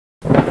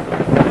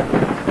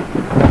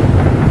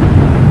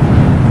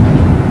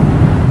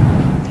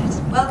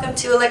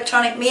to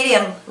Electronic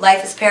Medium,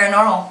 Life is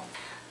Paranormal.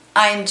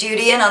 I'm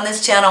Judy, and on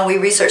this channel we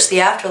research the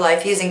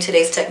afterlife using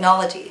today's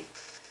technology.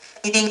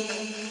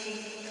 Information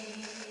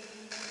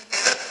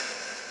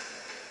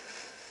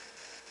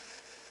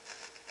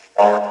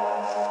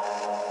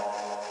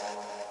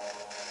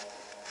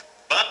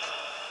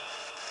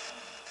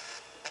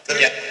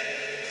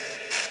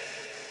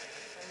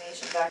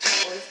back and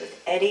forth with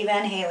Eddie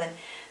Van Halen.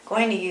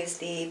 Going to use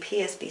the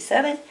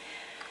PSB7.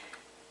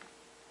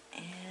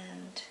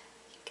 And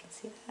you can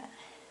see that.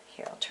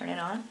 Here, I'll turn it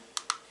on.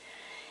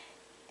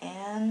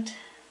 And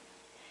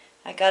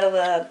I got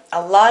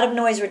a lot of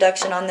noise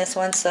reduction on this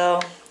one,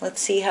 so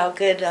let's see how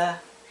good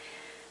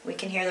we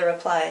can hear the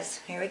replies.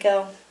 Here we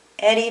go.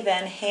 Eddie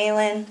Van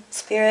Halen,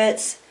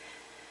 spirits.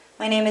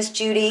 My name is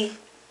Judy.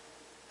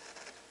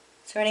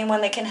 Is there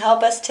anyone that can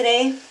help us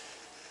today?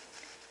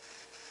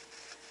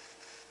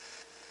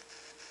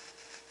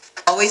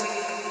 Always.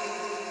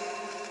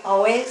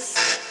 Always.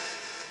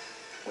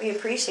 We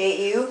appreciate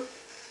you.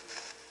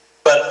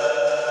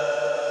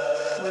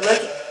 We're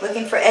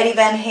looking for Eddie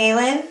Van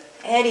Halen.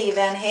 Eddie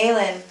Van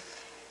Halen.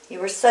 You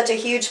were such a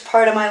huge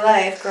part of my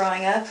life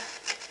growing up.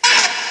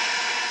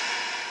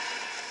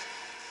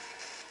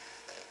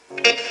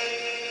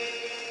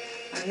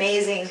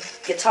 Amazing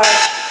guitar,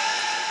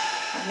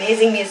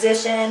 amazing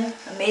musician,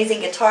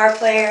 amazing guitar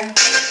player.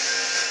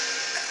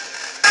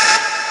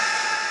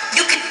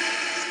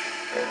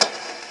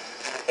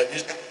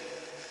 Did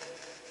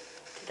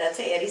that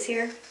say Eddie's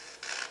here?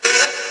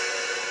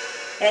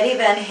 Eddie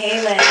Van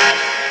Halen.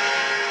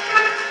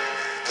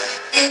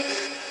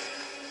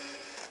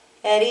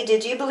 Eddie,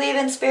 did you believe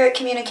in spirit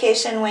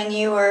communication when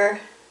you were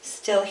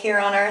still here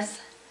on Earth?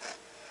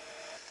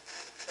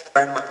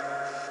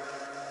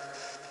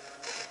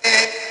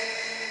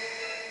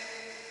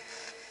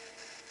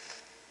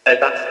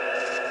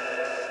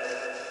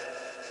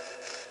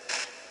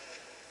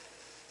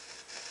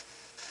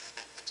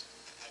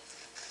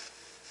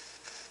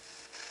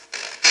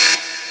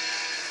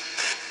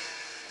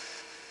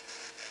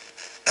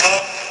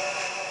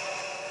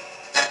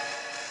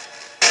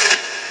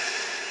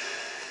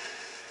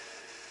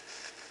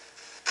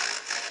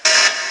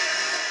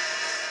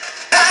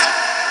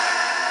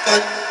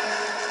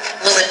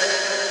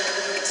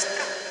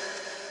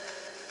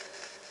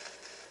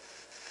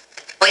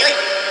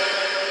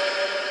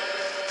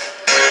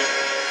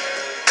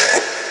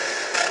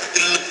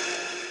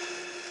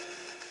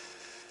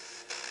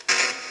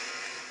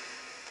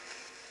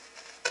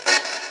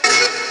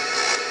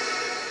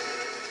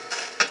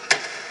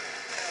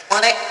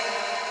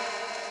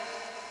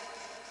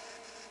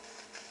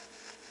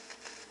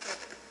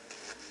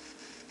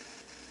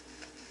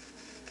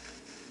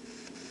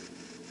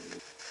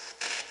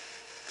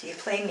 Do you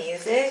play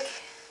music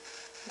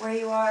where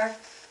you are? I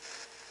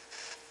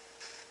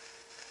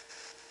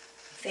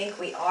think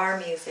we are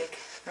music,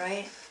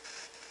 right?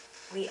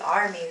 We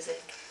are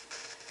music.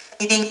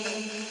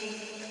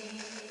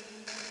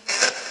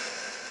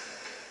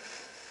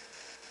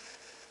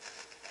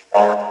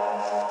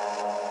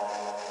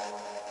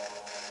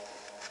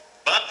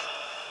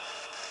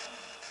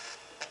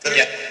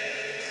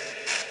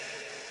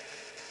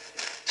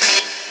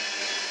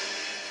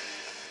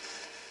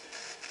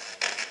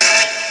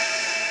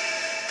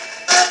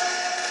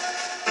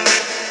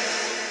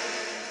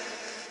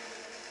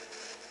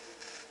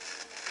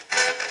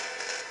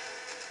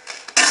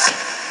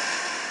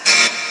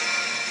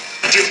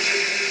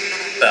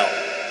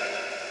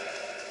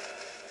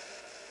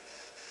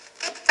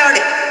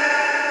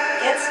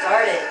 Get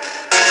started.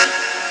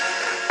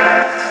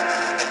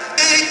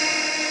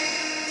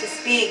 To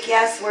speak,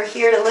 yes, we're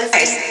here to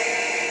listen.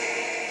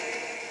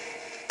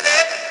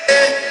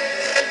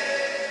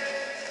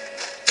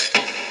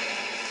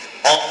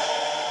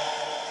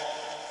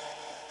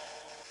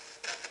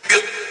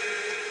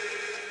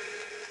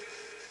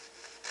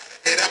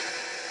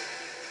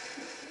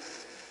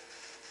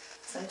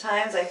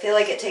 Sometimes I feel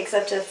like it takes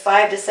up to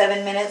 5 to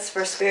 7 minutes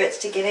for spirits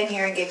to get in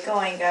here and get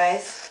going,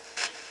 guys.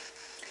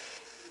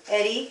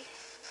 Eddie,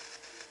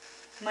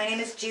 my name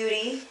is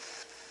Judy.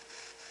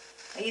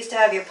 I used to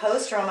have your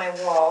poster on my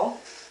wall.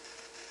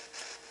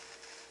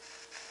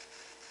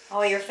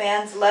 All your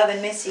fans love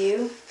and miss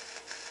you.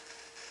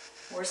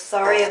 We're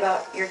sorry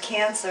about your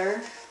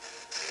cancer.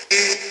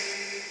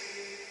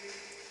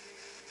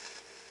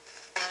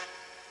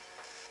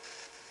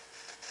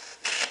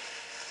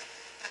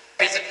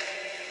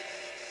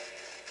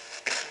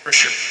 For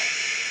sure.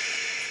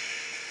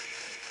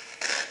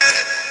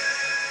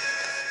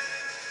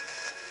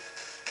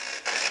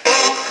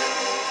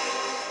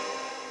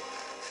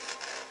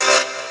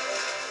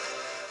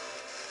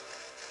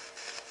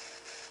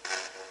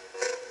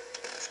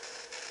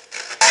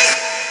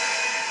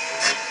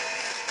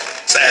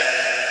 Sad.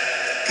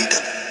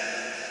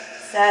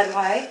 Sad,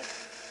 why?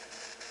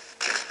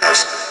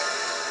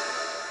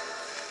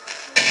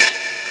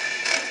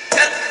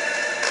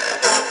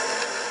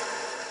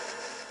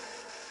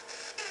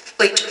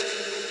 Wait.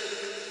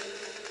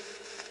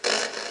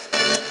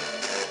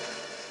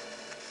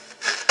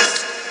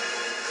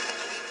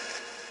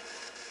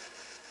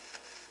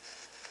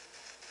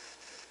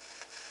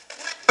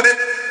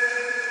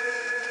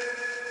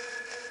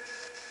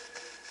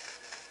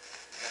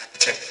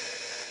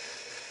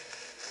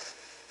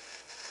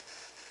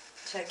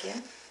 check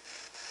in.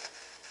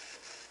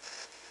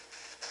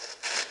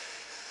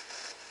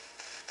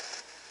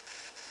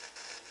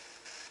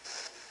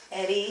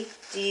 Eddie,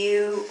 do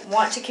you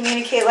want to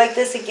communicate like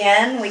this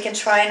again? We can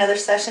try another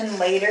session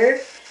later.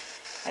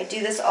 I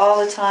do this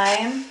all the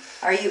time.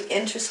 Are you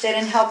interested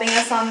in helping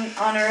us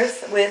on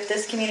Earth with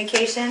this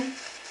communication?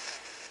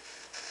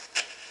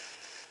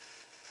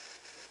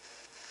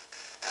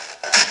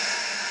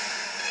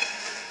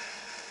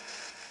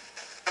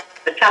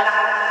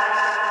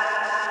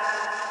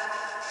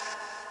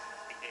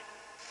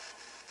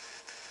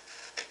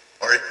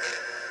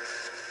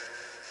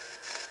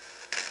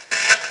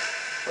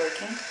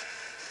 Working.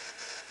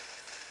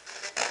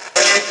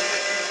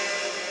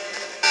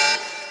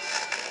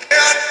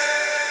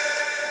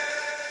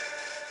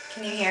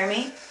 Can you hear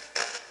me?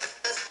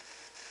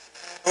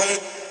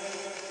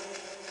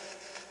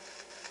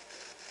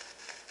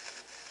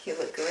 You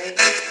look great.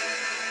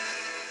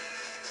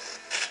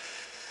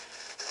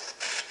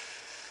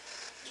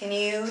 Can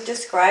you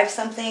describe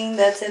something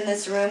that's in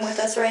this room with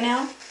us right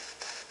now?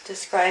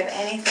 Describe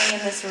anything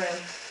in this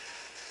room.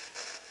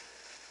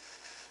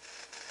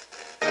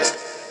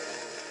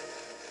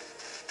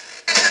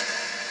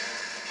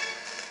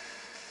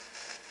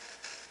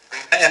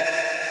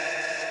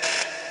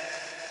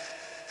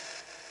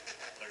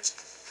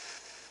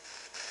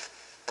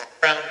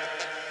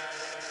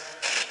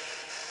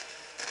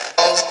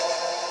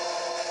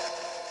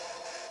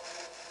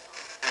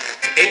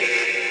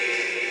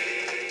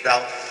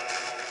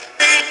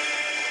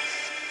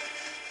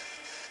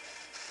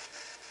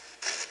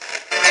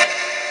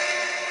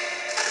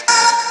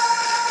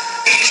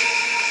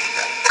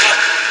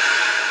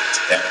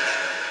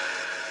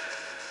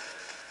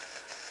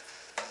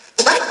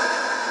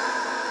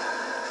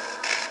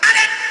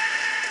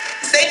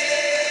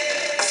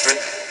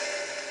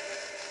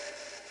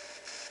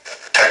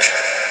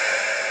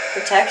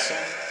 Protection. I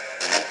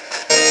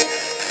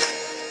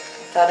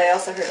thought I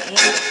also heard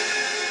angel.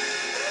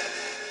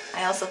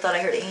 I also thought I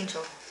heard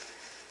angel.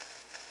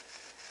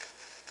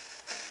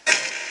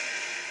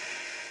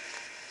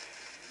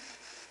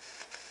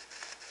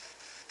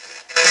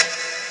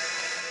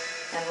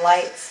 And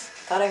lights.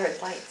 I thought I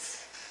heard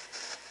lights.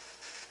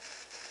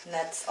 And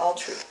that's all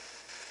true.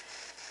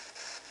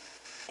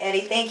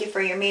 Eddie, thank you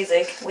for your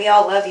music. We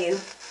all love you.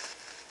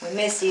 We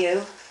miss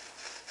you.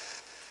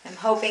 I'm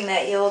hoping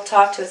that you'll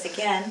talk to us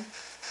again.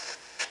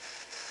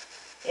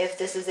 If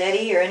this is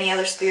Eddie or any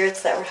other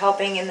spirits that were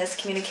helping in this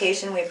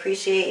communication, we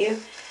appreciate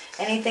you.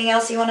 Anything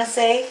else you want to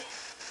say?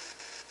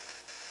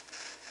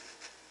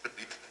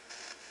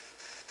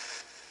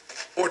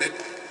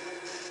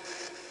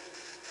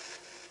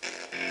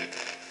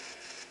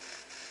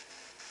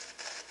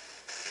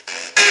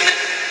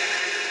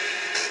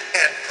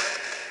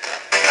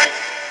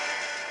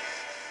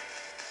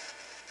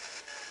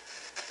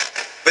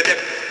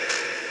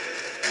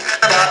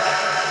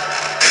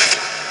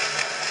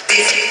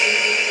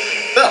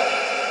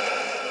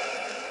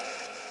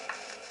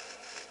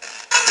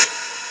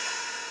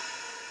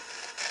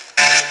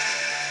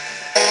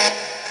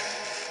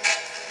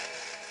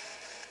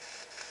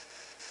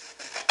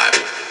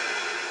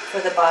 For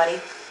the body.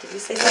 Did you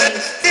say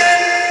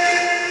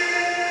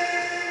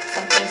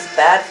something's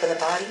bad for the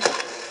body?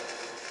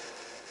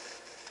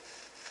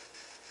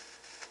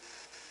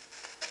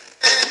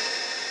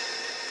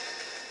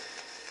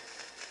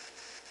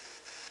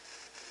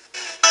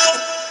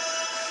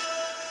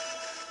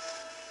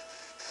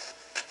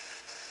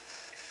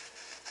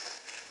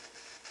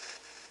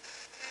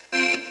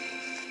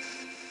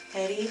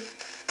 Eddie?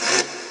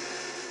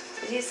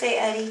 Did you say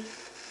Eddie?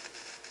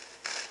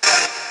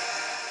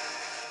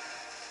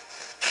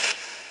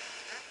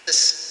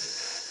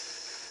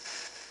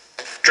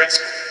 Dress.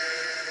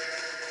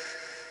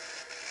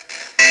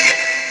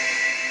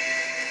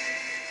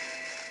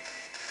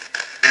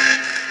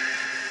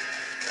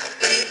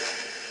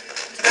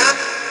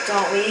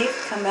 Don't leave.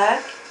 Come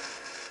back.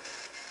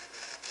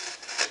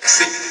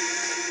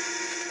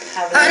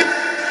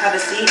 Have a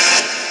seat.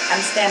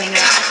 I'm standing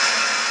up.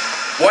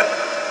 What?